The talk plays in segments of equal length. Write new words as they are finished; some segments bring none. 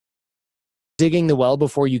digging the well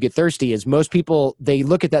before you get thirsty is most people, they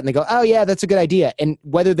look at that and they go, oh yeah, that's a good idea. And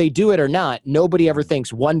whether they do it or not, nobody ever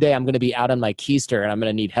thinks one day I'm going to be out on my keister and I'm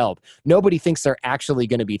going to need help. Nobody thinks they're actually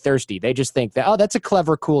going to be thirsty. They just think that, oh, that's a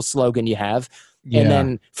clever, cool slogan you have. Yeah. And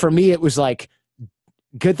then for me, it was like,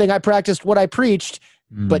 good thing I practiced what I preached,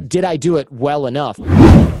 but did I do it well enough?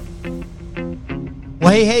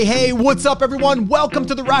 Well, hey, what's up, everyone? Welcome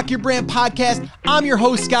to the Rock Your Brand podcast. I'm your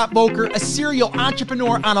host, Scott Voelker, a serial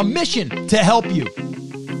entrepreneur on a mission to help you.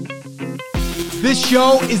 This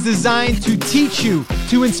show is designed to teach you,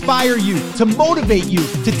 to inspire you, to motivate you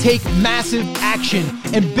to take massive action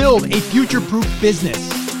and build a future-proof business.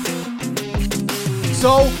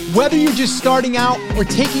 So, whether you're just starting out or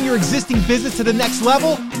taking your existing business to the next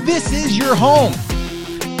level, this is your home.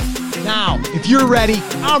 Now, if you're ready,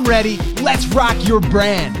 I'm ready. Let's rock your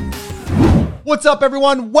brand. What's up,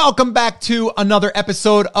 everyone? Welcome back to another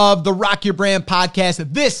episode of the Rock Your Brand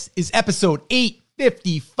podcast. This is episode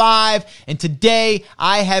 855, and today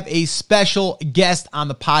I have a special guest on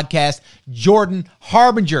the podcast. Jordan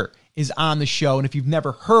Harbinger is on the show, and if you've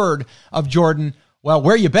never heard of Jordan, well,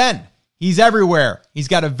 where you been? He's everywhere. He's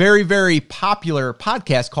got a very, very popular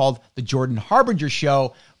podcast called The Jordan Harbinger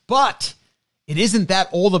Show, but it isn't that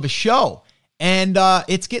old of a show, and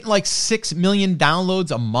it's getting like 6 million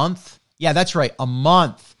downloads a month. Yeah, that's right, a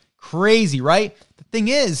month. Crazy, right? The thing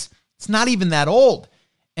is, it's not even that old,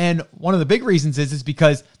 and one of the big reasons is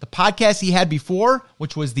because the podcast he had before,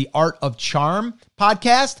 which was the Art of Charm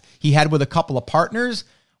podcast, he had with a couple of partners.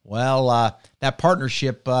 Well, that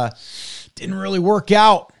partnership didn't really work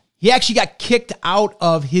out. He actually got kicked out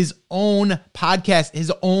of his own podcast,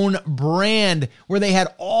 his own brand, where they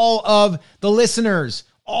had all of the listeners,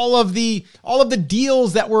 all of the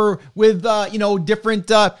deals that were with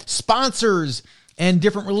different sponsors and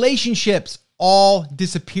different relationships, all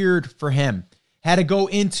disappeared for him. Had to go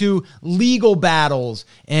into legal battles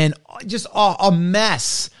and just a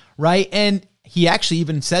mess, right? And he actually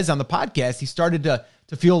even says on the podcast he started to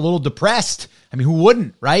feel a little depressed. I mean, who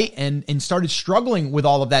wouldn't, right? And started struggling with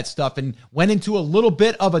all of that stuff and went into a little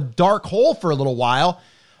bit of a dark hole for a little while.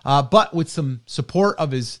 But with some support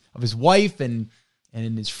of his wife and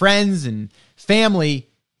his friends and family,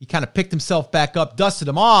 he kind of picked himself back up, dusted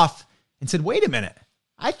him off, and said, wait a minute,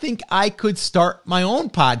 I think I could start my own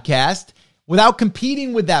podcast without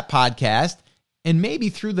competing with that podcast. And maybe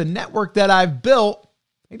through the network that I've built,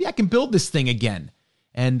 maybe I can build this thing again.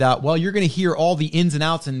 And you're going to hear all the ins and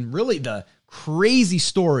outs and really the crazy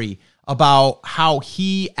story about how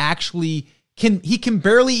he actually can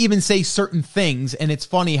barely even say certain things. And it's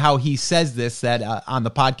funny how he says this, that on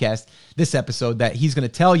the podcast, this episode, that he's going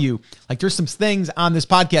to tell you, like, there's some things on this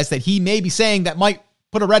podcast that he may be saying that might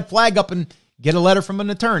put a red flag up and get a letter from an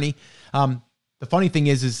attorney. The funny thing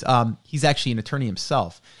is he's actually an attorney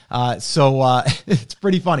himself. So it's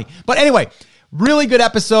pretty funny. But anyway, really good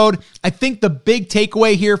episode. I think the big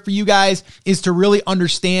takeaway here for you guys is to really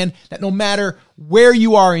understand that no matter where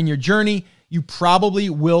you are in your journey, you probably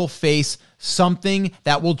will face something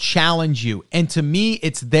that will challenge you. And to me,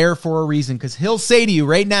 it's there for a reason, because he'll say to you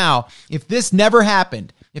right now, if this never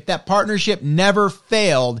happened, if that partnership never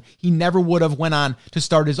failed, he never would have went on to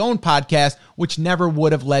start his own podcast, which never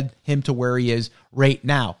would have led him to where he is right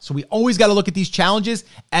now. So we always got to look at these challenges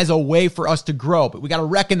as a way for us to grow, but we got to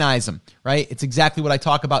recognize them, right? It's exactly what I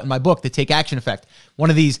talk about in my book, The Take Action Effect. One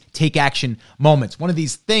of these take action moments, one of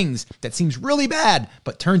these things that seems really bad,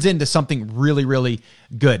 but turns into something really, really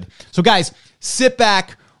good. So guys, sit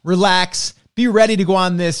back, relax, be ready to go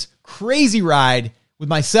on this crazy ride with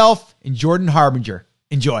myself and Jordan Harbinger.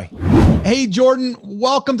 Enjoy. Hey, Jordan,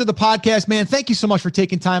 welcome to the podcast, man. Thank you so much for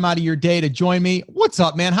taking time out of your day to join me. What's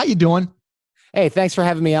up, man? How you doing? Hey, thanks for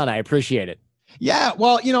having me on. I appreciate it. Yeah,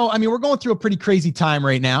 well, we're going through a pretty crazy time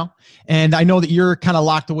right now, and I know that you're kind of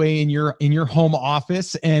locked away in your home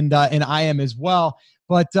office, and I am as well.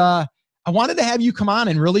 But I wanted to have you come on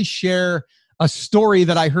and really share a story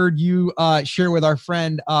that I heard you share with our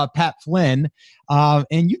friend Pat Flynn.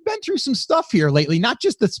 And you've been through some stuff here lately, not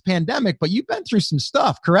just this pandemic, but you've been through some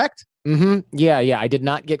stuff, correct? Mm-hmm. Yeah. I did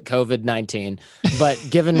not get COVID-19, but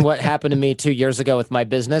given what happened to me 2 years ago with my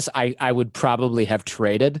business, I would probably have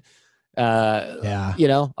traded, a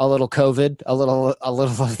little COVID, a little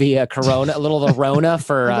of the Corona, a little of the Rona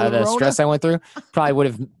for the stress I went through. Probably would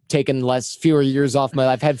have taken fewer years off my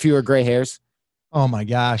life, had fewer gray hairs. Oh my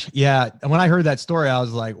gosh. Yeah. When I heard that story, I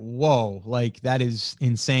was like, whoa, like that is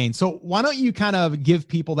insane. So why don't you kind of give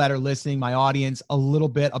people that are listening, my audience, a little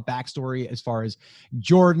bit of backstory as far as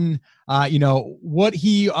Jordan, what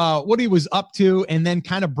he was up to, and then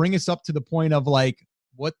kind of bring us up to the point of like,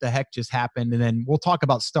 what the heck just happened? And then we'll talk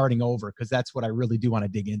about starting over, because that's what I really do want to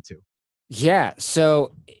dig into. Yeah.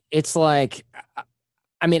 So it's like,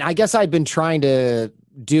 I mean, I guess I'd been trying to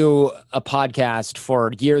do a podcast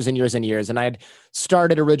for years and years and years. And I'd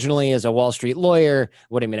started originally as a Wall Street lawyer.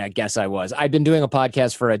 What do you mean? I guess I was. I'd been doing a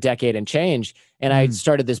podcast for a decade and change. And I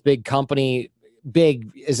started this big company. Big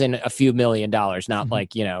is in a few $1,000,000, not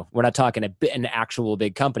like, we're not talking an actual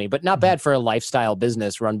big company, but not bad for a lifestyle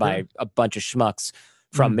business run by a bunch of schmucks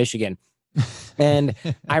from Michigan. And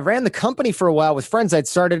I ran the company for a while with friends. I'd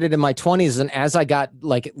started it in my 20s. And as I got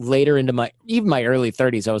like later into even my early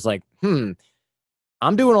 30s, I was like,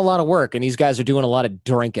 I'm doing a lot of work and these guys are doing a lot of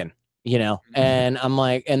drinking, and I'm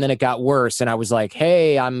like, and then it got worse. And I was like,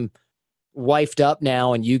 hey, I'm wifed up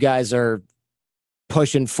now and you guys are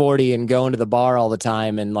pushing 40 and going to the bar all the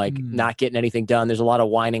time and like not getting anything done. There's a lot of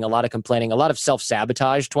whining, a lot of complaining, a lot of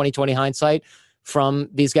self-sabotage, 2020 hindsight from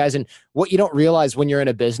these guys. And what you don't realize when you're in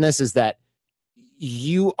a business is that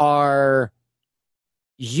you are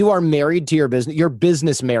married to your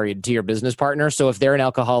business married to your business partner. So if they're an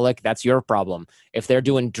alcoholic, that's your problem. If they're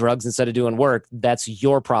doing drugs instead of doing work, that's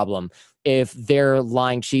your problem. If they're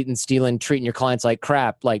lying, cheating, stealing, treating your clients like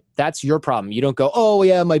crap, like that's your problem. You don't go, oh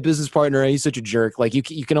yeah, my business partner, he's such a jerk. Like you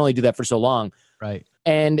can only do that for so long. Right.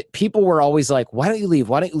 And people were always like, why don't you leave?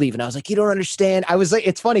 Why don't you leave? And I was like, you don't understand. I was like,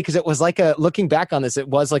 it's funny because it was like looking back on this, it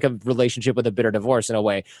was like a relationship with a bitter divorce in a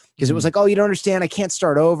way. Because it was like, oh, you don't understand. I can't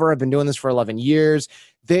start over. I've been doing this for 11 years.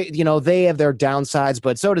 They have their downsides,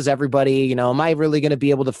 but so does everybody. Am I really going to be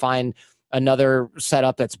able to find another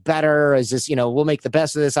setup that's better? Is this, we'll make the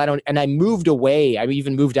best of this. And I moved away. I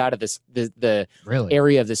even moved out of the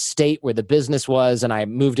area of the state where the business was. And I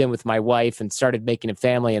moved in with my wife and started making a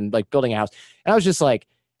family and like building a house. And I was just like,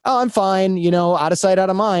 oh, I'm fine, out of sight,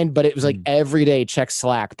 out of mind. But it was like every day check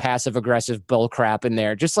Slack, passive aggressive bull crap in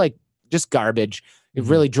there. Just garbage. It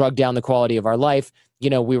really drug down the quality of our life.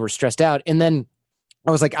 We were stressed out. And then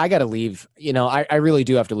I was like, I got to leave. I really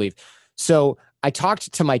do have to leave. So I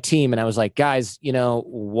talked to my team and I was like, guys,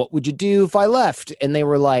 what would you do if I left? And they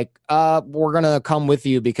were like, we're going to come with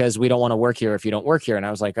you because we don't want to work here if you don't work here. And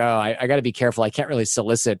I was like, oh, I got to be careful. I can't really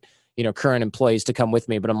solicit, current employees to come with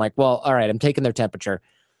me. But I'm like, well, all right, I'm taking their temperature.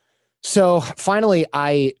 So finally,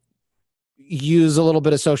 I use a little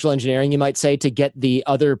bit of social engineering, you might say, to get the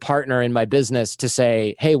other partner in my business to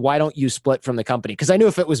say, hey, why don't you split from the company? Because I knew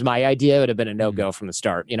if it was my idea, it would have been a no-go from the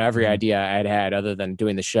start. Every idea I had other than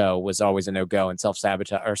doing the show was always a no-go and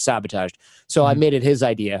self-sabotage or sabotaged. So I made it his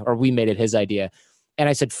idea, or we made it his idea. And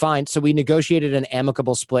I said, fine. So we negotiated an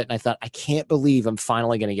amicable split. And I thought, I can't believe I'm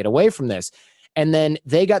finally going to get away from this. And then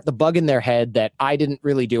they got the bug in their head that I didn't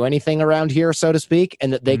really do anything around here, so to speak,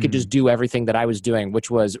 and that they could just do everything that I was doing, which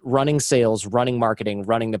was running sales, running marketing,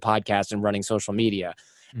 running the podcast, and running social media.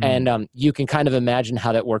 And you can kind of imagine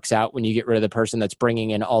how that works out when you get rid of the person that's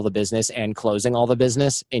bringing in all the business and closing all the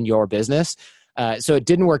business in your business. So it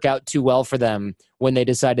didn't work out too well for them when they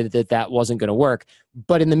decided that wasn't going to work.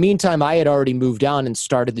 But in the meantime, I had already moved on and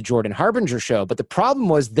started the Jordan Harbinger show. But the problem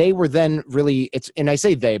was they were then and I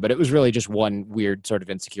say they, but it was really just one weird sort of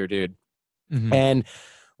insecure dude. And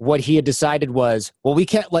what he had decided was, well, we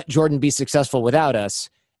can't let Jordan be successful without us.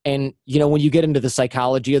 And, when you get into the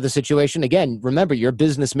psychology of the situation, again, remember, you're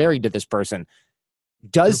business married to this person.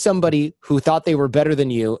 Does somebody who thought they were better than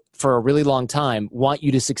you for a really long time want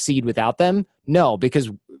you to succeed without them? No, because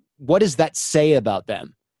what does that say about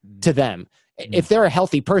them to them? If they're a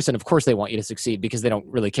healthy person, of course they want you to succeed because they don't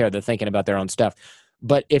really care. They're thinking about their own stuff.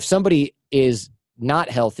 But if somebody is not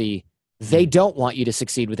healthy, they don't want you to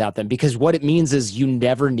succeed without them because what it means is you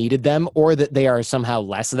never needed them or that they are somehow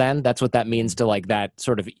less than. That's what that means to like that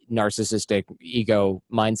sort of narcissistic ego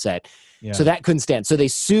mindset. Yeah. So that couldn't stand. So they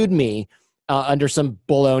sued me under some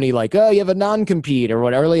baloney like, oh, you have a non-compete or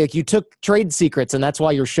whatever. Like you took trade secrets and that's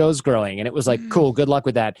why your show's growing. And it was like, cool, good luck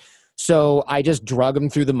with that. So I just drug them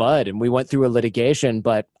through the mud and we went through a litigation,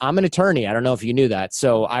 but I'm an attorney. I don't know if you knew that.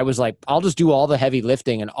 So I was like, I'll just do all the heavy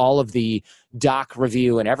lifting and all of the doc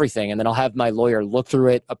review and everything. And then I'll have my lawyer look through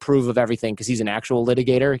it, approve of everything because he's an actual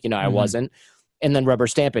litigator. I wasn't, and then rubber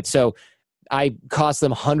stamp it. So I cost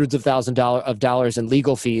them hundreds of thousands of dollars in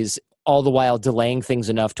legal fees, all the while delaying things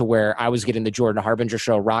enough to where I was getting the Jordan Harbinger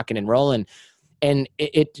show rocking and rolling. And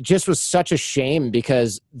it just was such a shame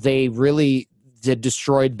because they really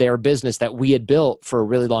destroyed their business that we had built for a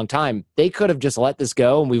really long time. They could have just let this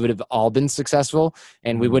go and we would have all been successful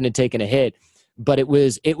and we wouldn't have taken a hit. But it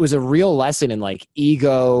was a real lesson in like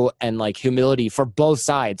ego and like humility for both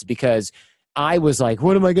sides because I was like,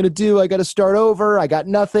 what am I going to do? I got to start over. I got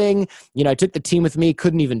nothing. I took the team with me,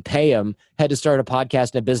 couldn't even pay them, had to start a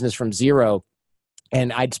podcast and a business from zero.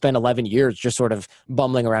 And I'd spent 11 years just sort of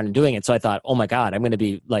bumbling around and doing it. So I thought, oh my God, I'm going to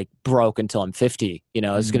be like broke until I'm 50. You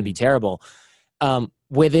know, it's going to be terrible.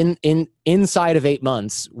 Inside of 8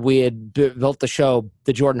 months, we had built the show,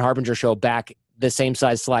 the Jordan Harbinger show, back the same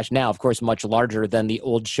size / now, of course, much larger than the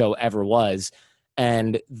old show ever was.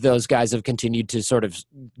 And those guys have continued to sort of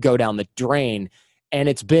go down the drain. And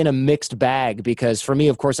it's been a mixed bag because for me,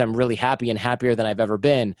 of course, I'm really happy and happier than I've ever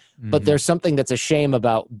been. But there's something that's a shame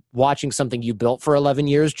about watching something you built for 11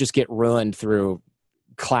 years just get ruined through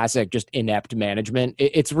classic, just inept management.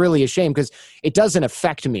 It's really a shame because it doesn't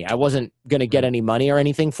affect me. I wasn't going to get any money or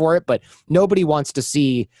anything for it, but nobody wants to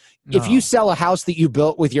see. No. If you sell a house that you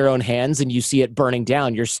built with your own hands and you see it burning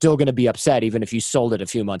down, you're still going to be upset even if you sold it a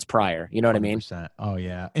few months prior. You know what 100%. I mean? Oh,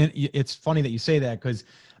 yeah. And it's funny that you say that because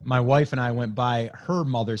my wife and I went by her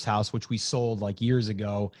mother's house, which we sold like years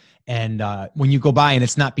ago. And when you go by and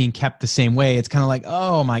it's not being kept the same way, it's kind of like,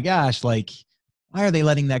 oh my gosh, like, why are they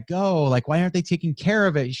letting that go? Like, why aren't they taking care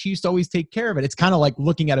of it? She used to always take care of it. It's kind of like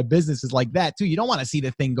looking at a business is like that too. You don't want to see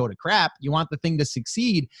the thing go to crap. You want the thing to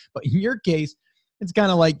succeed. But in your case, it's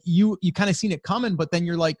kind of like you kind of seen it coming, but then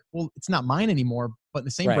you're like, well, it's not mine anymore. But in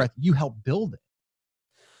the same breath, you helped build it.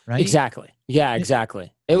 Right? Exactly. Yeah,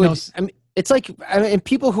 exactly. It's like,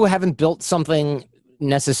 people who haven't built something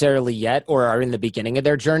necessarily yet or are in the beginning of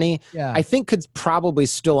their journey, I think could probably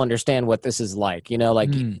still understand what this is like. You know,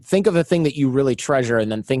 like think of a thing that you really treasure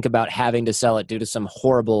and then think about having to sell it due to some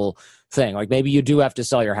horrible thing. Like maybe you do have to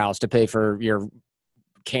sell your house to pay for your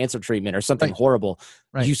cancer treatment or something horrible.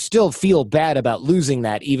 Right. You still feel bad about losing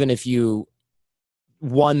that, even if you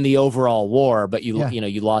won the overall war, but you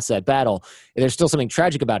lost that battle. There's still something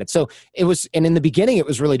tragic about it. So it was, and in the beginning it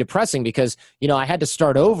was really depressing because, I had to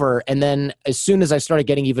start over. And then as soon as I started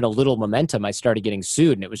getting even a little momentum, I started getting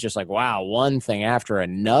sued. And it was just like, wow, one thing after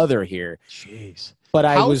another here. Jeez. But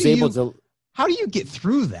I was able to. How do you get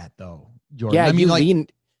through that though, Jordan? Yeah, I mean,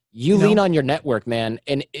 you lean on your network, man.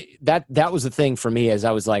 And that was the thing for me is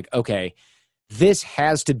I was like, okay, this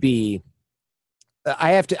has to be,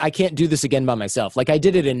 I can't do this again by myself. Like I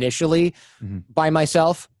did it initially by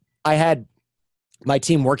myself. I had my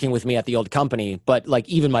team working with me at the old company, but like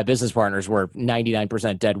even my business partners were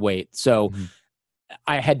 99% dead weight. So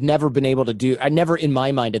I had never been able to I never in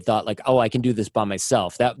my mind had thought like, oh, I can do this by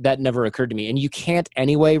myself. That never occurred to me. And you can't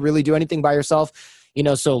anyway really do anything by yourself.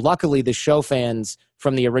 So luckily the show fans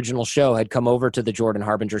from the original show had come over to the Jordan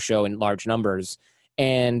Harbinger show in large numbers.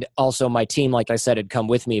 And also my team, like I said, had come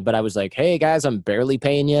with me, but I was like, hey guys, I'm barely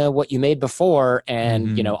paying you what you made before.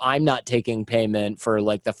 And, I'm not taking payment for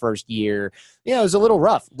like the first year. It was a little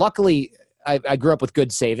rough. Luckily, I grew up with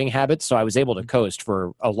good saving habits, so I was able to coast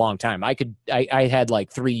for a long time. I had like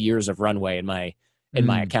 3 years of runway in my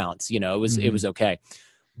accounts, it was okay.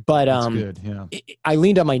 But good, yeah. I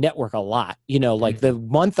leaned on my network a lot, like the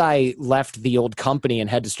month I left the old company and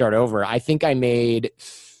had to start over, I think I made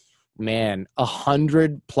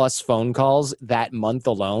 100+ phone calls that month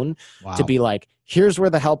alone to be like, here's where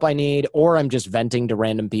the help I need, or I'm just venting to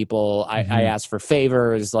random people. I asked for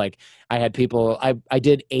favors. Like I had people, I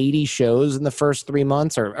did 80 shows in the first 3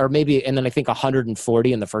 months or maybe, and then I think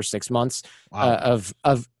 140 in the first 6 months of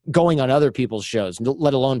going on other people's shows,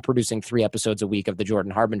 let alone producing 3 episodes a week of the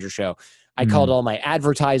Jordan Harbinger show. I called all my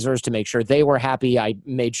advertisers to make sure they were happy. I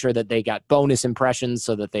made sure that they got bonus impressions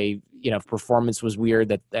so that they, if performance was weird,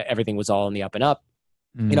 that everything was all in the up and up.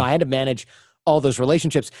 I had to manage all those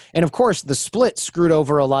relationships. And of course, the split screwed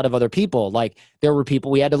over a lot of other people. Like there were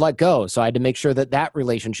people we had to let go. So I had to make sure that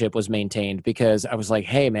relationship was maintained because I was like,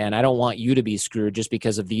 hey man, I don't want you to be screwed just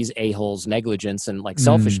because of these a-holes negligence and like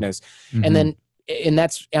selfishness. And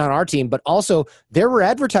that's on our team. But also there were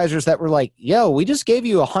advertisers that were like, yo, we just gave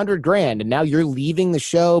you $100,000 and now you're leaving the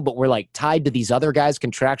show, but we're like tied to these other guys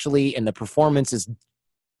contractually and the performance is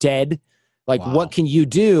dead. Like, what can you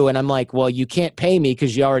do? And I'm like, well, you can't pay me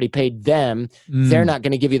because you already paid them. They're not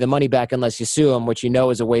going to give you the money back unless you sue them, which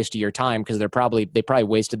is a waste of your time because they probably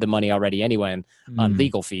wasted the money already anyway on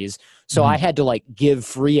legal fees. So I had to like give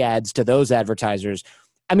free ads to those advertisers.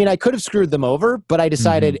 I mean, I could have screwed them over, but I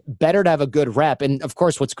decided better to have a good rep. And of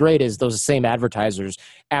course, what's great is those same advertisers,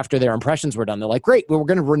 after their impressions were done, they're like, great, well, we're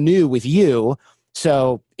going to renew with you.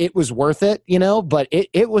 So it was worth it, but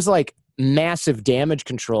it was like massive damage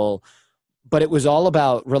control. But it was all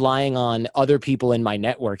about relying on other people in my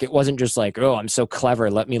network. It wasn't just like, oh, I'm so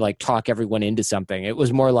clever, let me like talk everyone into something. It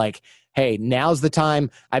was more like, hey, now's the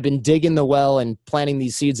time. I've been digging the well and planting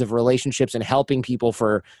these seeds of relationships and helping people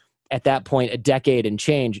for, at that point, a decade and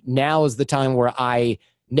change. Now is the time where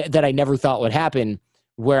that I never thought would happen,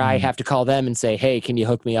 where I have to call them and say, hey, can you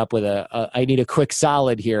hook me up with I need a quick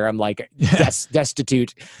solid here. I'm like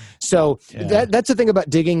destitute. So that's the thing about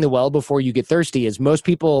digging the well before you get thirsty is most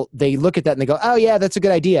people, they look at that and they go, oh yeah, that's a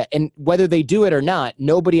good idea. And whether they do it or not,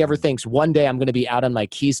 nobody ever thinks one day I'm going to be out on my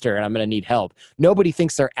keister and I'm going to need help. Nobody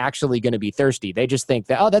thinks they're actually going to be thirsty. They just think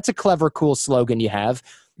that, oh, that's a clever, cool slogan you have.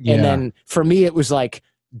 Yeah. And then for me, it was like,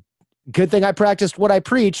 good thing I practiced what I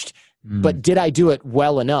preached, but did I do it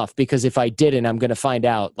well enough? Because if I didn't, I'm going to find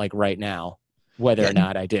out like right now whether or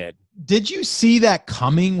not I did. Did you see that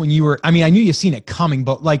coming when you were, I mean, I knew you seen it coming,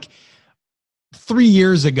 but like 3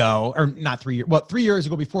 years ago, or not 3 years, well, 3 years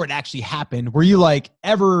ago before it actually happened, were you like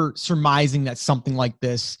ever surmising that something like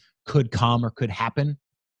this could come or could happen?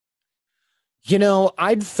 You know,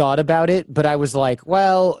 I'd thought about it, but I was like,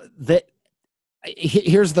 well,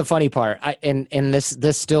 here's the funny part. And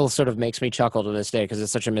this still sort of makes me chuckle to this day because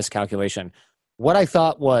it's such a miscalculation. What I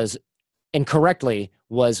thought was, incorrectly,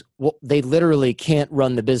 was well, they literally can't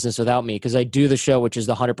run the business without me because I do the show, which is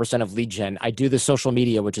the 100% of lead gen. I do the social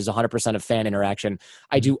media, which is 100% of fan interaction.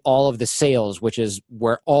 I do all of the sales, which is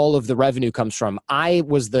where all of the revenue comes from. I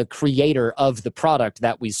was the creator of the product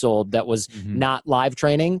that we sold that was not live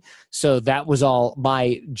training. So that was all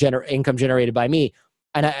my income generated by me.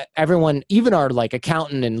 And everyone, even our like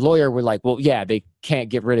accountant and lawyer were like, well, yeah, they can't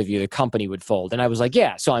get rid of you. The company would fold. And I was like,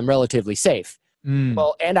 yeah, so I'm relatively safe.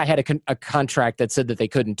 Well, and I had a contract that said that they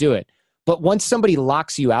couldn't do it. But once somebody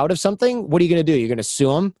locks you out of something, what are you going to do? You're going to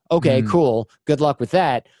sue them? Okay, cool. Good luck with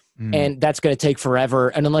that. And that's going to take forever.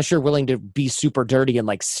 And unless you're willing to be super dirty and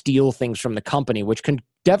like steal things from the company, which can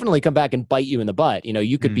definitely come back and bite you in the butt. You know,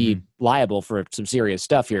 you could be liable for some serious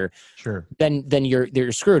stuff here. Sure. Then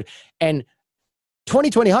you're screwed. And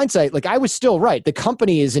 2020 hindsight, like I was still right. The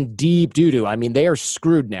company is in deep doo-doo. I mean, they are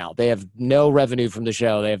screwed now. They have no revenue from the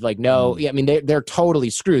show. They have like no, I mean, they're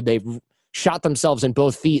totally screwed. They've shot themselves in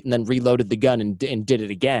both feet and then reloaded the gun and did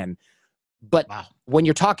it again. But when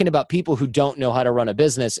you're talking about people who don't know how to run a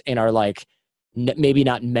business and are like maybe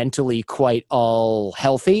not mentally quite all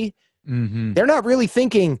healthy, they're not really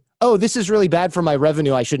thinking, oh, this is really bad for my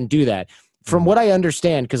revenue. I shouldn't do that. From what I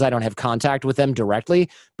understand, because I don't have contact with them directly,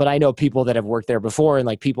 but I know people that have worked there before and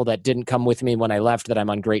like people that didn't come with me when I left that I'm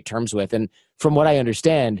on great terms with. And from what I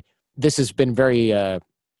understand, this has been very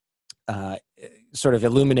sort of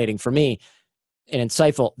illuminating for me and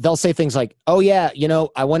insightful. They'll say things like, oh yeah, you know,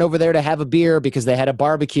 I went over there to have a beer because they had a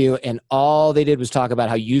barbecue and all they did was talk about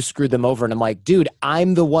how you screwed them over. And I'm like, dude,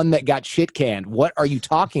 I'm the one that got shit canned. What are you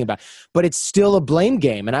talking about? But it's still a blame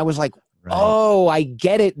game. And I was like, right. Oh, I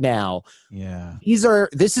get it now. Yeah.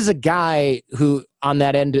 This is a guy who, on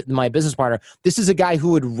that end, my business partner, this is a guy who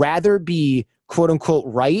would rather be quote unquote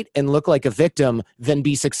right and look like a victim than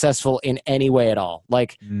be successful in any way at all.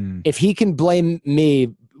 Like if he can blame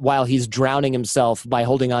me while he's drowning himself by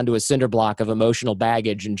holding onto a cinder block of emotional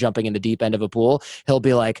baggage and jumping in the deep end of a pool, he'll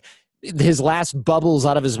be like, his last bubbles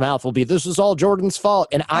out of his mouth will be, this is all Jordan's fault.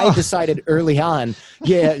 And I decided early on,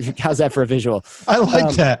 yeah, how's that for a visual? I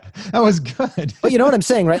like that. That was good. But you know what I'm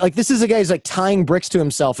saying, right? Like this is a guy who's like tying bricks to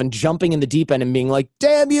himself and jumping in the deep end and being like,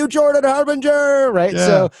 damn you, Jordan Harbinger, right? Yeah.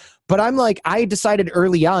 So, but I'm like, I decided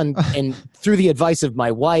early on and through the advice of my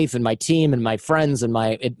wife and my team and my friends and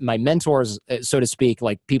my mentors, so to speak,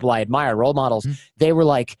 like people I admire, role models, they were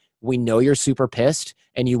like, we know you're super pissed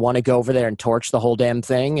and you want to go over there and torch the whole damn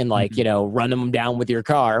thing and like, you know, run them down with your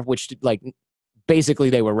car, which like basically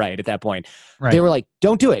they were right at that point. Right. They were like,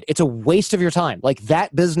 don't do it. It's a waste of your time. Like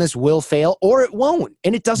that business will fail or it won't.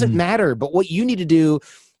 And it doesn't matter. But what you need to do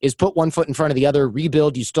is put one foot in front of the other,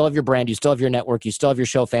 rebuild. You still have your brand. You still have your network. You still have your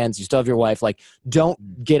show fans. You still have your wife. Like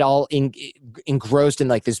don't get all engrossed in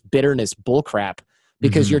like this bitterness bullcrap.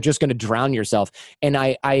 Because you're just going to drown yourself. And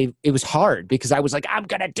it was hard because I was like, I'm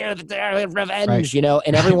going to do the revenge, you know,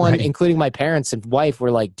 and everyone, including my parents and wife were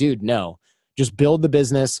like, dude, no, just build the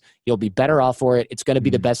business. You'll be better off for it. It's going to be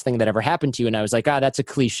the best thing that ever happened to you. And I was like, that's a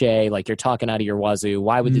cliche. Like you're talking out of your wazoo.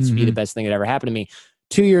 Why would this be the best thing that ever happened to me?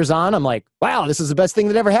 2 years on, I'm like, wow, this is the best thing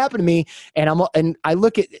that ever happened to me. And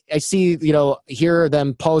I see, you know, hear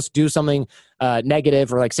them post, do something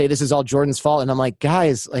negative or like say, this is all Jordan's fault. And I'm like,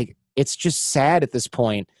 guys, like, it's just sad at this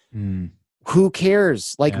point. Who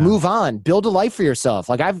cares? Like move on, build a life for yourself.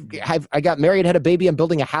 Like I got married, had a baby. I'm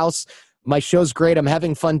building a house. My show's great. I'm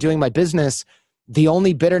having fun doing my business. The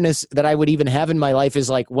only bitterness that I would even have in my life is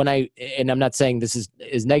like and I'm not saying this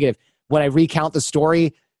is negative, when I recount the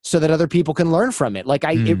story so that other people can learn from it. Like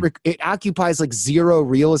it occupies like zero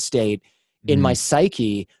real estate in my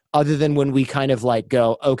psyche other than when we kind of like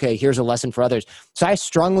go, okay, here's a lesson for others. So I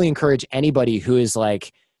strongly encourage anybody who is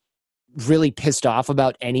like, really pissed off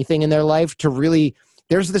about anything in their life to really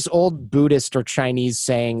there's this old Buddhist or Chinese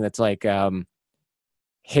saying that's like,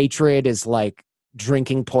 hatred is like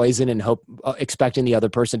drinking poison and expecting the other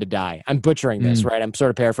person to die. I'm butchering this, right? I'm sort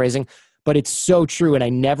of paraphrasing, but it's so true. And I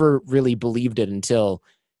never really believed it until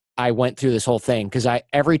I went through this whole thing. Cause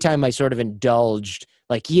every time I sort of indulged,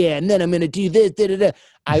 like, yeah, and then I'm going to do this,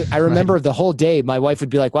 I remember the whole day my wife would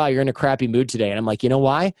be like, wow, you're in a crappy mood today. And I'm like, you know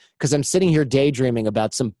why? Because I'm sitting here daydreaming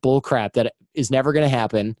about some bull crap that is never going to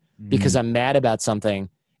happen because I'm mad about something.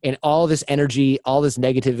 And all this energy, all this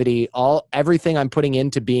negativity, everything I'm putting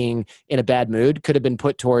into being in a bad mood could have been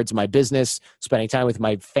put towards my business, spending time with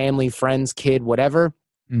my family, friends, kid, whatever.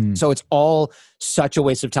 So it's all such a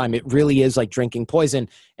waste of time. It really is like drinking poison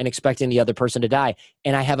and expecting the other person to die.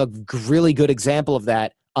 And I have a really good example of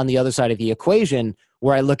that on the other side of the equation,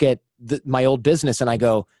 where I look at my old business and I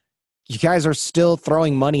go, you guys are still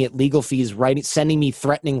throwing money at legal fees, sending me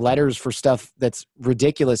threatening letters for stuff that's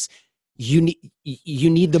ridiculous. You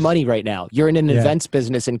need the money right now. You're in an events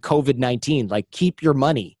business in COVID-19. Like, keep your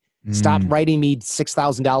money. Stop writing me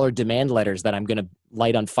 $6,000 demand letters that I'm going to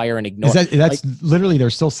light on fire and ignore. That's like, literally,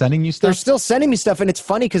 they're still sending you stuff? They're still sending me stuff. And it's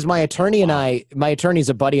funny because my attorney and my attorney's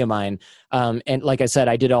a buddy of mine. And like I said,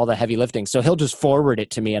 I did all the heavy lifting. So he'll just forward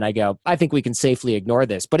it to me and I go, I think we can safely ignore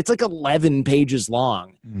this. But it's like 11 pages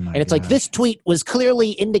long. And it's like, this tweet was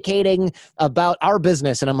clearly indicating about our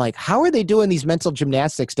business. And I'm like, how are they doing these mental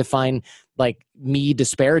gymnastics to find like me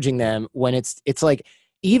disparaging them when it's like,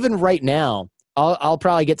 even right now, I'll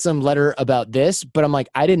probably get some letter about this, but I'm like,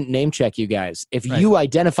 I didn't name check you guys. If you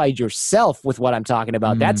identified yourself with what I'm talking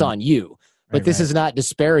about, that's on you. But this is not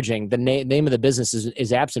disparaging. The name of the business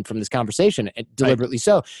is absent from this conversation, deliberately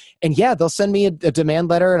so. And yeah, they'll send me a demand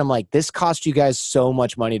letter, and I'm like, this cost you guys so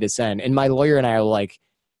much money to send. And my lawyer and I are like,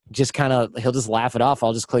 just kind of, he'll just laugh it off.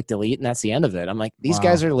 I'll just click delete, and that's the end of it. I'm like, these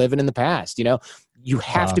guys are living in the past, you know? You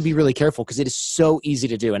have to be really careful because it is so easy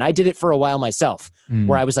to do. And I did it for a while myself,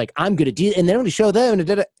 where I was like, I'm going to do it. And then I'm going to show them.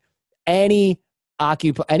 And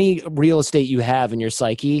any real estate you have in your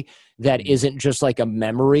psyche that isn't just like a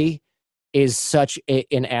memory is such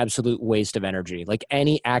an absolute waste of energy. Like,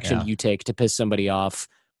 any action you take to piss somebody off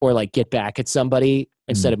or like get back at somebody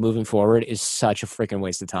instead of moving forward is such a freaking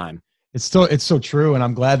waste of time. It's so true, and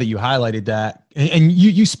I'm glad that you highlighted that. And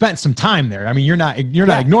you spent some time there. I mean, you're not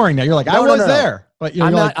ignoring that. You're like, I was there, but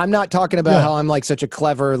I'm not talking about how I'm like such a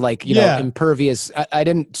clever, like, you know, impervious. I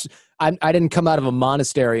didn't come out of a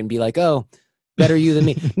monastery and be like, oh, better you than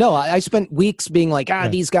me. No, I spent weeks being like,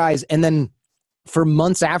 these guys, and then for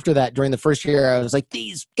months after that, during the first year, I was like,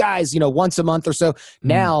 these guys, you know, once a month or so.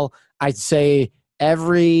 Now I'd say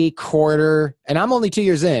every quarter, and I'm only 2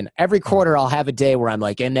 years in, every quarter I'll have a day where I'm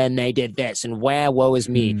like, and then they did this, and wow, woe is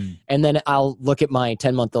me. And then I'll look at my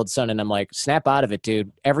 10-month-old son and I'm like, snap out of it,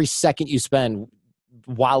 dude. Every second you spend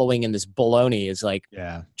wallowing in this baloney is like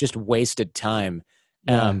just wasted time.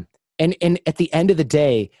 And at the end of the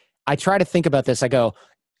day, I try to think about this. I go,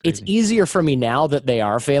 it's easier for me now that they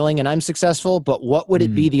are failing and I'm successful, but what would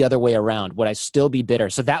it be the other way around? Would I still be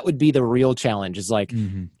bitter? So that would be the real challenge, is like,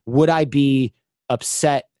 would I be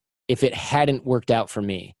upset if it hadn't worked out for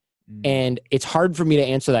me? And it's hard for me to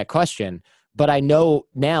answer that question, but I know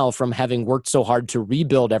now, from having worked so hard to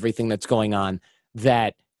rebuild everything that's going on,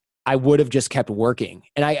 that I would have just kept working.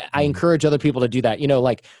 And I encourage other people to do that. You know,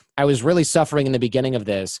 like, I was really suffering in the beginning of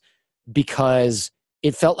this because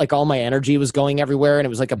it felt like all my energy was going everywhere. And it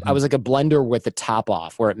was like I was like a blender with the top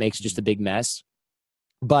off, where it makes just a big mess.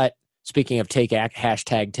 But speaking of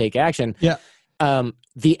hashtag take action.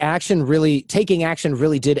 Taking action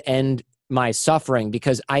really did end my suffering,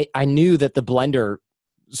 because I knew that the blender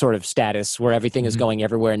sort of status, where everything is going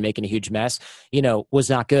everywhere and making a huge mess, you know, was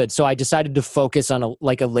not good. So I decided to focus on a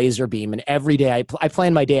laser beam. And every day I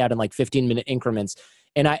plan my day out in like 15-minute increments.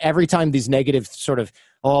 And every time these negative sort of,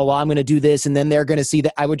 oh, well, I'm going to do this, and then they're going to see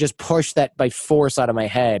that, I would just push that by force out of my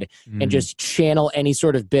head and just channel any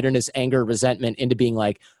sort of bitterness, anger, resentment into being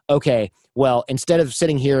like, okay, well, instead of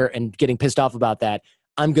sitting here and getting pissed off about that,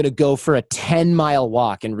 I'm going to go for a 10-mile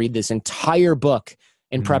walk and read this entire book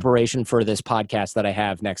in preparation for this podcast that I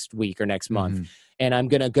have next week or next month. And I'm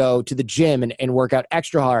going to go to the gym and work out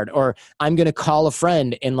extra hard, or I'm going to call a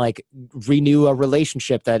friend and like renew a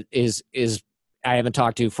relationship that is I haven't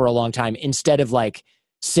talked to for a long time, instead of like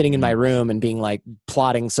sitting in my room and being like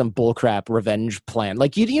plotting some bullcrap revenge plan.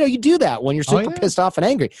 Like, you know, you do that when you're super pissed off and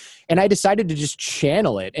angry. And I decided to just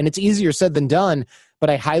channel it. And it's easier said than done, but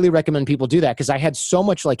I highly recommend people do that, because I had so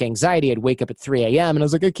much like anxiety. I'd wake up at 3 a.m. and I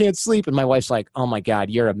was like, I can't sleep. And my wife's like, oh my God,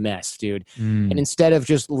 you're a mess, dude. And instead of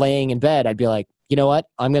just laying in bed, I'd be like, you know what?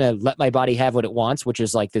 I'm going to let my body have what it wants, which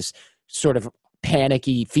is like this sort of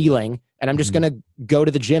panicky feeling. And I'm just going to go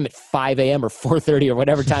to the gym at 5 a.m. or 4:30 or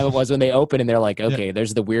whatever time it was when they open. And they're like, okay,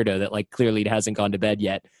 there's the weirdo that like clearly hasn't gone to bed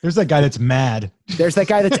yet. There's that guy that's mad. There's that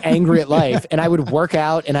guy that's angry at life. And I would work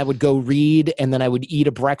out and I would go read and then I would eat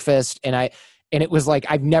a breakfast. And it was like,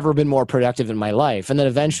 I've never been more productive in my life. And then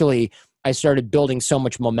eventually I started building so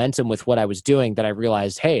much momentum with what I was doing that I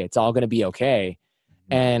realized, hey, it's all going to be okay.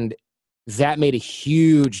 And that made a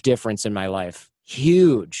huge difference in my life.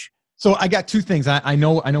 Huge. So I got two things. I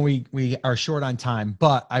know we are short on time,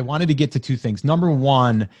 but I wanted to get to two things. Number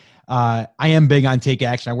one, I am big on take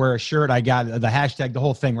action. I wear a shirt. I got the hashtag, the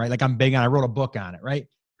whole thing, right? Like I'm big on, I wrote a book on it, right?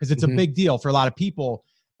 Because it's a big deal for a lot of people.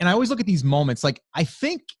 And I always look at these moments, like I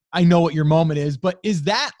think I know what your moment is, but is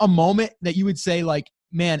that a moment that you would say like,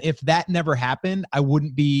 man, if that never happened, I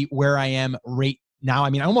wouldn't be where I am right now? I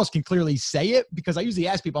mean, I almost can clearly say it because I usually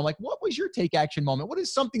ask people, I'm like, what was your take action moment? What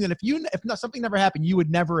is something that if not something never happened, you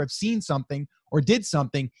would never have seen something or did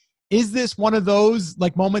something? Is this one of those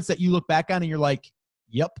like moments that you look back on and you're like,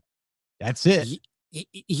 yep, that's it?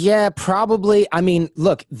 Yeah, probably. I mean,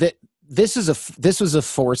 look, this was a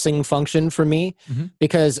forcing function for me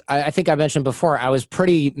because I think I mentioned before, I was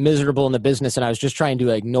pretty miserable in the business and I was just trying to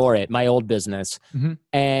ignore it, my old business.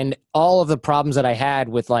 And all of the problems that I had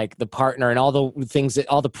with like the partner and all the things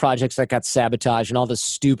all the projects that got sabotaged and all the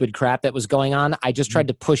stupid crap that was going on, I just tried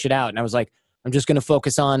to push it out. And I was like, I'm just going to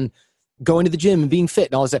focus on going to the gym and being fit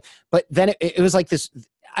and all this stuff. But then it was like this,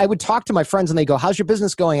 I would talk to my friends and they go, how's your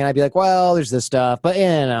business going? And I'd be like, well, there's this stuff, but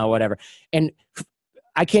whatever. And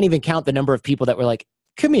I can't even count the number of people that were like,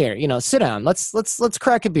 come here, sit down. Let's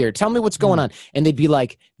crack a beer. Tell me what's going on. And they'd be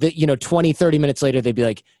like, 20, 30 minutes later, they'd be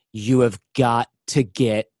like, you have got to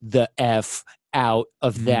get the F out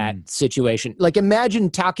of that situation. Like imagine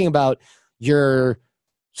talking about your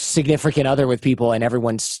significant other with people and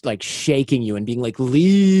everyone's like shaking you and being like,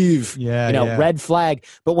 leave, red flag.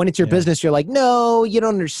 But when it's your business, you're like, no, you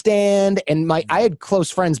don't understand. And I had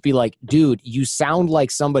close friends be like, dude, you sound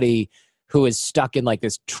like somebody who is stuck in like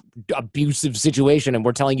this abusive situation and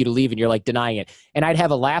we're telling you to leave and you're like denying it. And I'd have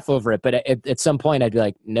a laugh over it. But at some point I'd be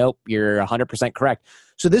like, nope, you're 100% correct.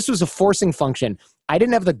 So this was a forcing function. I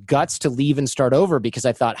didn't have the guts to leave and start over because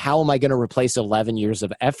I thought, how am I going to replace 11 years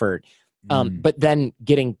of effort? But then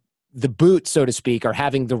getting the boot, so to speak, or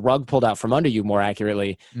having the rug pulled out from under you more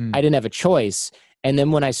accurately, I didn't have a choice. And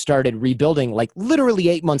then when I started rebuilding, like literally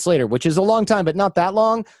 8 months later, which is a long time, but not that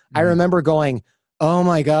long, I remember going, oh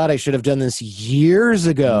my God, I should have done this years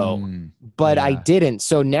ago, but I didn't.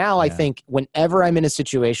 So now I think whenever I'm in a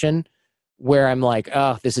situation where I'm like,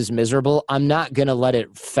 oh, this is miserable, I'm not going to let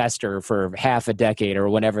it fester for half a decade or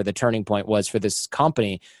whenever the turning point was for this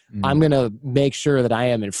company. I'm going to make sure that I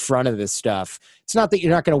am in front of this stuff. It's not that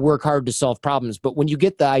you're not going to work hard to solve problems, but when you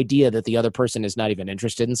get the idea that the other person is not even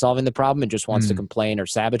interested in solving the problem and just wants to complain or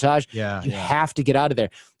sabotage, you have to get out of there.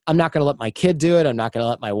 I'm not going to let my kid do it. I'm not going to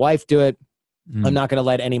let my wife do it. I'm not going to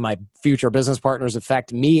let any of my future business partners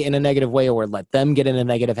affect me in a negative way or let them get in a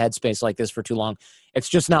negative headspace like this for too long. It's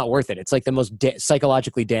just not worth it. It's like the most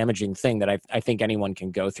psychologically damaging thing that I think anyone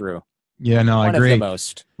can go through. Yeah, no, I agree.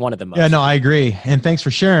 One of the most. Yeah, no, I agree. And thanks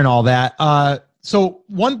for sharing all that. So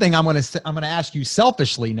one thing I'm going to ask you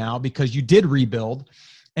selfishly now, because you did rebuild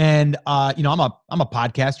and, I'm a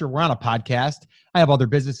podcaster. We're on a podcast. I have other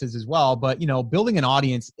businesses as well, but building an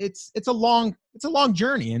audience, it's a long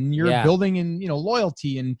journey and you're building in,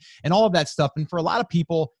 loyalty and all of that stuff. And for a lot of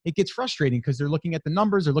people, it gets frustrating because they're looking at the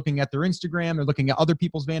numbers, they're looking at their Instagram, they're looking at other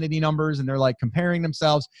people's vanity numbers and they're like comparing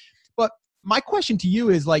themselves. But my question to you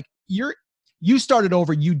is like, you started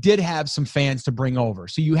over, you did have some fans to bring over.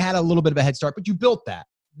 So you had a little bit of a head start, but you built that.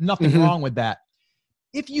 Nothing wrong with that.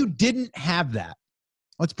 If you didn't have that,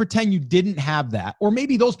 let's pretend you didn't have that. Or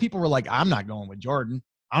maybe those people were like, I'm not going with Jordan.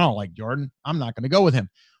 I don't like Jordan. I'm not going to go with him.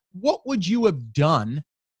 What would you have done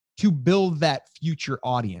to build that future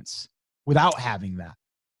audience without having that?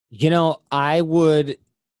 I would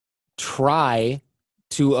try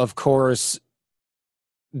to, of course,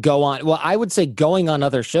 go on. Well, I would say going on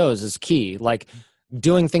other shows is key. Like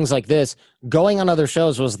doing things like this, going on other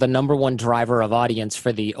shows was the number one driver of audience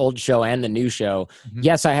for the old show and the new show.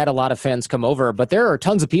 Yes, I had a lot of fans come over, but there are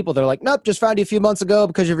tons of people that are like, nope, just found you a few months ago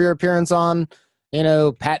because of your appearance on,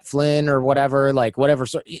 Pat Flynn or whatever, like whatever.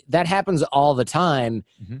 So that happens all the time.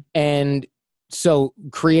 And so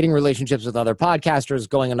creating relationships with other podcasters,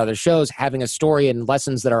 going on other shows, having a story and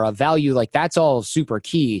lessons that are of value, like that's all super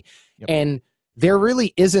key. And there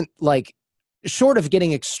really isn't like, short of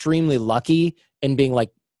getting extremely lucky and being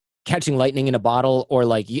like catching lightning in a bottle or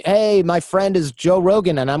like, hey, my friend is Joe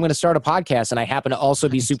Rogan and I'm going to start a podcast and I happen to also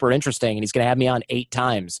be super interesting and he's going to have me on 8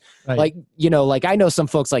 times. Right. Like, like I know some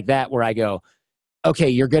folks like that where I go, okay,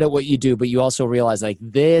 you're good at what you do, but you also realize like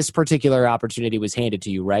this particular opportunity was handed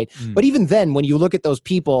to you, right? But even then, when you look at those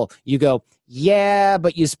people, you go, yeah,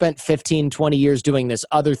 but you spent 15, 20 years doing this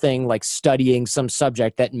other thing, like studying some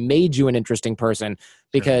subject that made you an interesting person,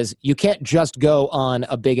 because you can't just go on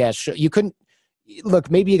a big ass show. You couldn't,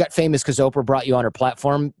 look, maybe you got famous because Oprah brought you on her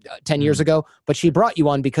platform 10 years ago, but she brought you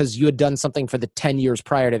on because you had done something for the 10 years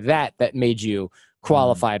prior to that that made you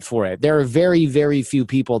qualified for it. There are very, very few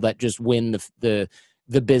people that just win the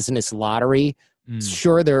business lottery.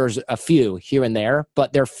 Sure, there's a few here and there,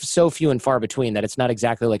 but they're so few and far between that it's not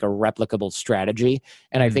exactly like a replicable strategy.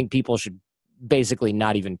 And I think people should basically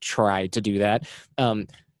not even try to do that.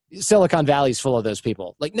 Silicon Valley's full of those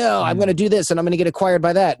people. Like, no, I'm going to do this and I'm going to get acquired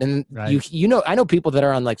by that. And you know, I know people that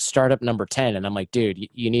are on like startup number 10, and I'm like, dude,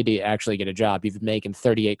 you need to actually get a job. You've been making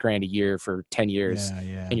 38 grand a year for 10 years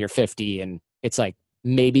and you're 50, and it's like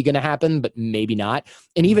maybe going to happen, but maybe not.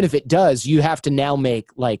 And even if it does, you have to now make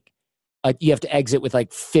like, you have to exit with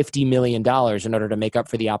like $50 million in order to make up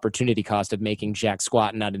for the opportunity cost of making jack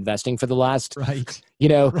squat and not investing for the last,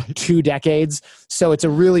 2 decades. So it's a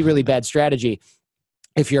really, really bad strategy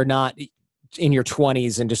if you're not in your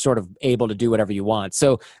 20s and just sort of able to do whatever you want.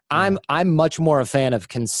 So I'm much more a fan of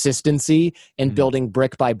consistency and building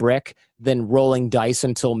brick by brick than rolling dice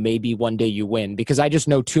until maybe one day you win, because I just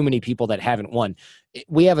know too many people that haven't won.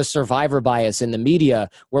 We have a survivor bias in the media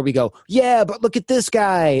where we go, yeah, but look at this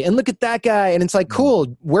guy and look at that guy. And it's like, cool.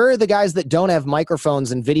 Where are the guys that don't have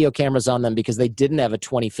microphones and video cameras on them because they didn't have a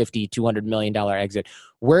 20, 50, $200 million exit?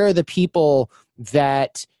 Where are the people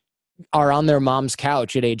that are on their mom's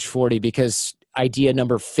couch at age 40 because idea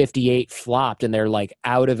number 58 flopped and they're like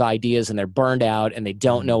out of ideas and they're burned out and they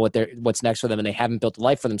don't know what's next for them and they haven't built a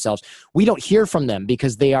life for themselves? We don't hear from them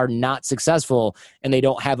because they are not successful and they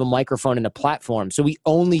don't have a microphone and a platform. So we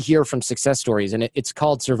only hear from success stories, and it's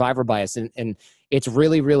called survivor bias. And it's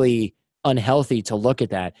really, really unhealthy to look at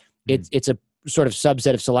that. It's a sort of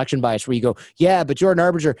subset of selection bias where you go, yeah, but Jordan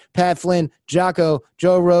Harbinger, Pat Flynn, Jocko,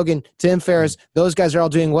 Joe Rogan, Tim Ferriss, those guys are all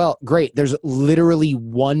doing well. Great. There's literally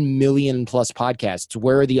 1 million plus podcasts.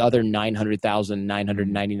 Where are the other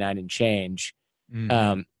 900,999 and change? You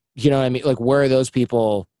know what I mean? Like, where are those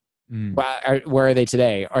people? Where are they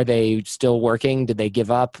today? Are they still working? Did they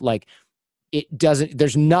give up? Like,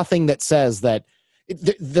 there's nothing that says that.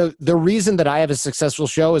 The reason that I have a successful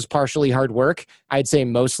show is partially hard work, I'd say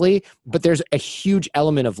mostly, but there's a huge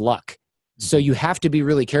element of luck. So you have to be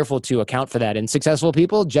really careful to account for that. And successful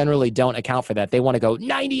people generally don't account for that. They want to go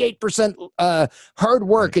 98% hard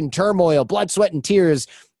work and turmoil, blood, sweat, and tears.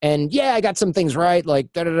 And yeah, I got some things right. Like,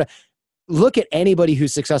 look at anybody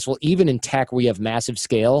who's successful, even in tech, we have massive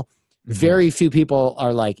scale. Very few people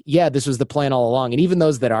are like, yeah, this was the plan all along. And even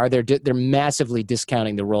those that are, they're massively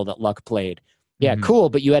discounting the role that luck played. Yeah, cool,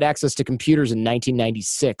 but you had access to computers in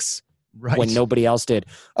 1996 when nobody else did.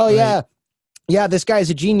 Oh, yeah, this guy's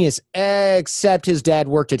a genius, except his dad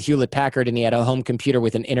worked at Hewlett-Packard and he had a home computer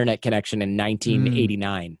with an internet connection in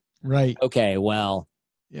 1989. Right. Okay, well,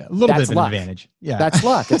 a little bit of an advantage. Yeah, that's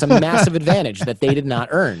luck. It's a massive advantage that they did not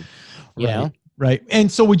earn, you know? Right.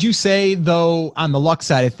 And so would you say, though, on the luck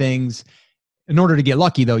side of things, in order to get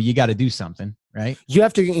lucky, though, you got to do something, right? You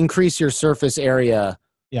have to increase your surface area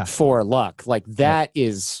for luck. Like that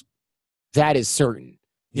is certain.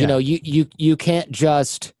 You know, you can't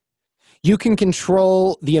just, you can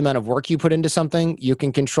control the amount of work you put into something. You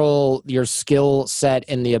can control your skill set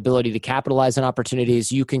and the ability to capitalize on opportunities.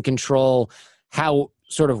 You can control how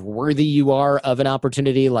sort of worthy you are of an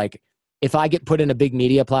opportunity. Like, if I get put in a big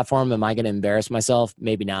media platform, am I going to embarrass myself?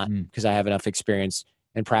 Maybe not, because I have enough experience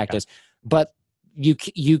and practice. But you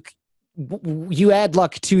add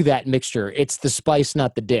luck to that mixture. It's the spice,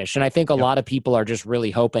 not the dish. And I think a lot of people are just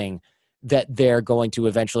really hoping that they're going to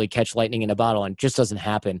eventually catch lightning in a bottle, and it just doesn't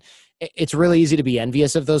happen. It's really easy to be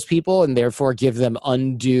envious of those people and therefore give them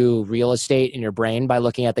undue real estate in your brain by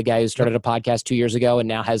looking at the guy who started a podcast 2 years ago and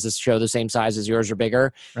now has this show the same size as yours or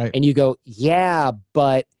bigger. Right. And you go, yeah,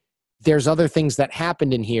 but there's other things that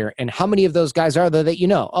happened in here. And how many of those guys are there that you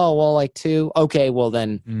know? Oh, well, like 2. Okay, well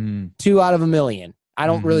then 2 out of 1 million. I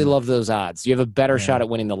don't really love those odds. You have a better shot at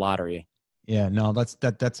winning the lottery. Yeah, no,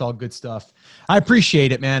 that's all good stuff. I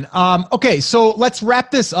appreciate it, man. Okay, so let's wrap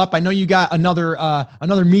this up. I know you got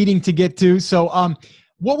another meeting to get to. So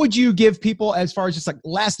what would you give people as far as just like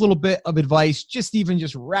last little bit of advice, just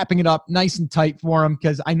wrapping it up nice and tight for them?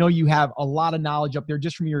 Because I know you have a lot of knowledge up there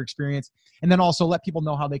just from your experience. And then also let people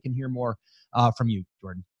know how they can hear more from you,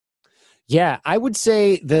 Jordan. Yeah, I would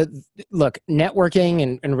say look,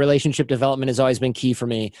 networking and relationship development has always been key for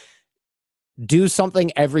me. Do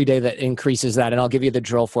something every day that increases that, and I'll give you the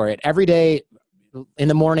drill for it. Every day, in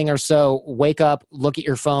the morning or so, wake up, look at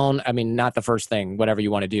your phone. I mean, not the first thing, whatever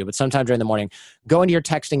you want to do, but sometime during the morning, go into your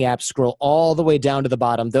texting app, scroll all the way down to the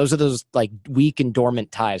bottom. Those are those like weak and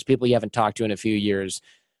dormant ties, people you haven't talked to in a few years.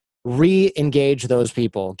 Re-engage those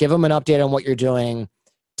people. Give them an update on what you're doing.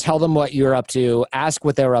 Tell them what you're up to. Ask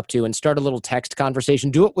what they're up to and start a little text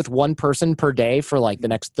conversation. Do it with one person per day for like the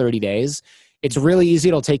next 30 days. It's really easy.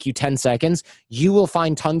 It'll take you 10 seconds. You will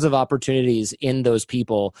find tons of opportunities in those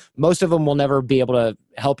people. Most of them will never be able to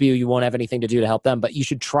help you. You won't have anything to do to help them, but you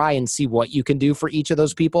should try and see what you can do for each of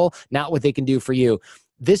those people, not what they can do for you.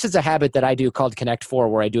 This is a habit that I do called Connect 4,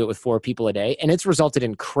 where I do it with 4 people a day, and it's resulted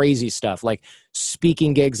in crazy stuff like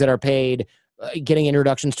speaking gigs that are paid, getting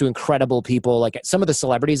introductions to incredible people. Like some of the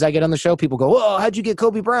celebrities I get on the show, people go, "Oh, how'd you get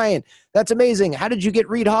Kobe Bryant? That's amazing. How did you get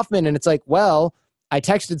Reid Hoffman?" And it's like, well, I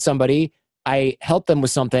texted somebody, I helped them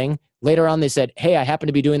with something. Later on, they said, "Hey, I happen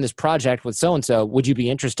to be doing this project with so-and-so. Would you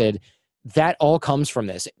be interested?" That all comes from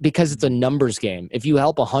this because it's a numbers game. If you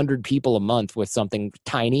help 100 people a month with something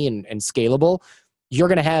tiny and scalable, you're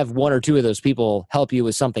going to have 1 or 2 of those people help you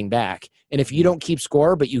with something back. And if you don't keep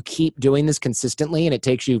score, but you keep doing this consistently and it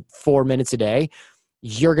takes you 4 minutes a day,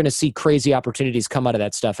 you're going to see crazy opportunities come out of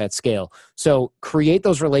that stuff at scale. So create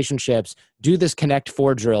those relationships, do this Connect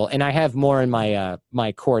 4 drill. And I have more in my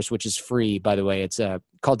my course, which is free, by the way. It's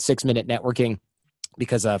called 6-Minute Networking,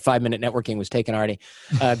 because 5-Minute Networking was taken already.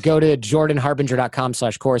 Go to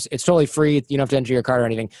jordanharbinger.com/course. It's totally free. You don't have to enter your card or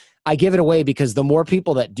anything. I give it away because the more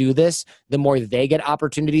people that do this, the more they get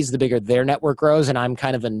opportunities, the bigger their network grows. And I'm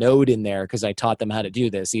kind of a node in there because I taught them how to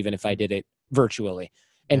do this, even if I did it virtually.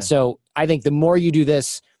 And so I think the more you do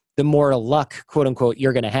this, the more luck, quote unquote,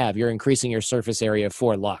 you're going to have. You're increasing your surface area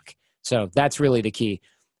for luck. So that's really the key.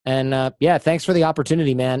 And yeah, thanks for the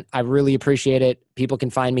opportunity, man. I really appreciate it. People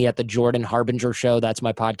can find me at the Jordan Harbinger Show. That's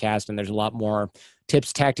my podcast. And there's a lot more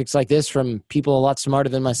tips, tactics like this from people a lot smarter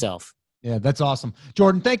than myself. Yeah, that's awesome.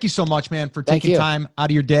 Jordan, thank you so much, man, for taking time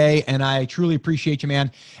out of your day. And I truly appreciate you,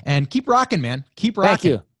 man. And keep rocking, man. Keep rocking. Thank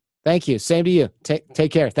you. Thank you. Same to you.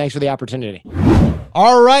 Take care. Thanks for the opportunity.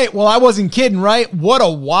 All right. Well, I wasn't kidding, right? What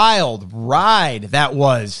a wild ride that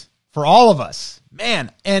was for all of us,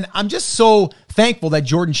 man. And I'm just so thankful that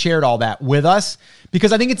Jordan shared all that with us,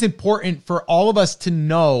 because I think it's important for all of us to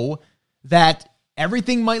know that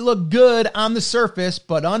everything might look good on the surface,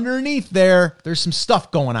 but underneath there's some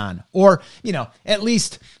stuff going on. Or, at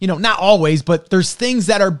least, not always, but there's things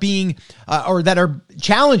that are being, or that are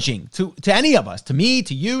challenging to any of us, to me,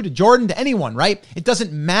 to you, to Jordan, to anyone, right? It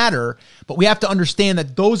doesn't matter, but we have to understand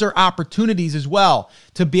that those are opportunities as well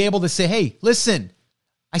to be able to say, hey, listen,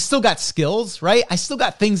 I still got skills, right? I still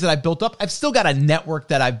got things that I built up. I've still got a network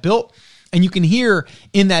that I've built. And you can hear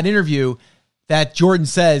in that interview that Jordan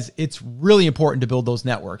says it's really important to build those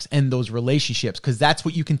networks and those relationships, because that's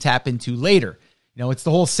what you can tap into later. It's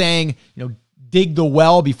the whole saying, dig the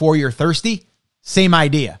well before you're thirsty. Same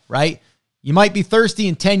idea, right? You might be thirsty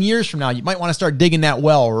in 10 years from now. You might want to start digging that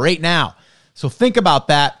well right now. So think about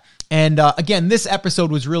that. And again, this episode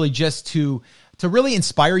was really just to really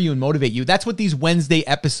inspire you and motivate you. That's what these Wednesday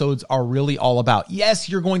episodes are really all about. Yes,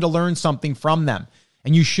 you're going to learn something from them.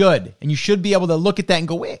 And you should be able to look at that and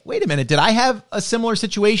go, wait a minute, did I have a similar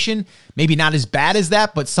situation? Maybe not as bad as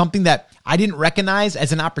that, but something that I didn't recognize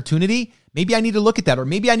as an opportunity. Maybe I need to look at that, or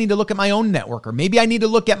maybe I need to look at my own network, or maybe I need to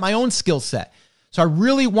look at my own skill set. So I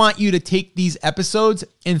really want you to take these episodes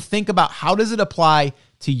and think about, how does it apply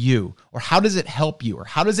to you, or how does it help you, or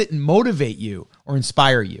how does it motivate you or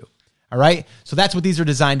inspire you? All right. So that's what these are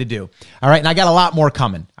designed to do. All right. And I got a lot more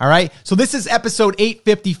coming. All right. So this is episode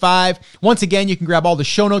 855. Once again, you can grab all the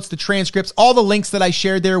show notes, the transcripts, all the links that I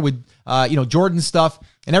shared there with, Jordan's stuff,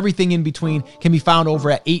 and everything in between can be found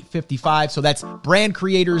over at 855. So that's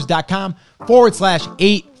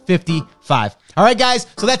brandcreators.com/855. All right, guys.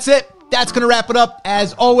 So that's it. That's going to wrap it up.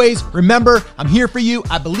 As always, remember, I'm here for you.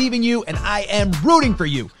 I believe in you, and I am rooting for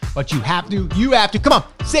you. But you have to, come on,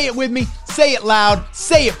 say it with me, say it loud,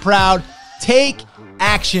 say it proud, take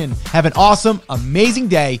action. Have an awesome, amazing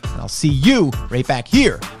day, and I'll see you right back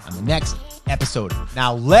here on the next episode.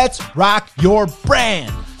 Now let's rock your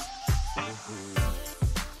brand.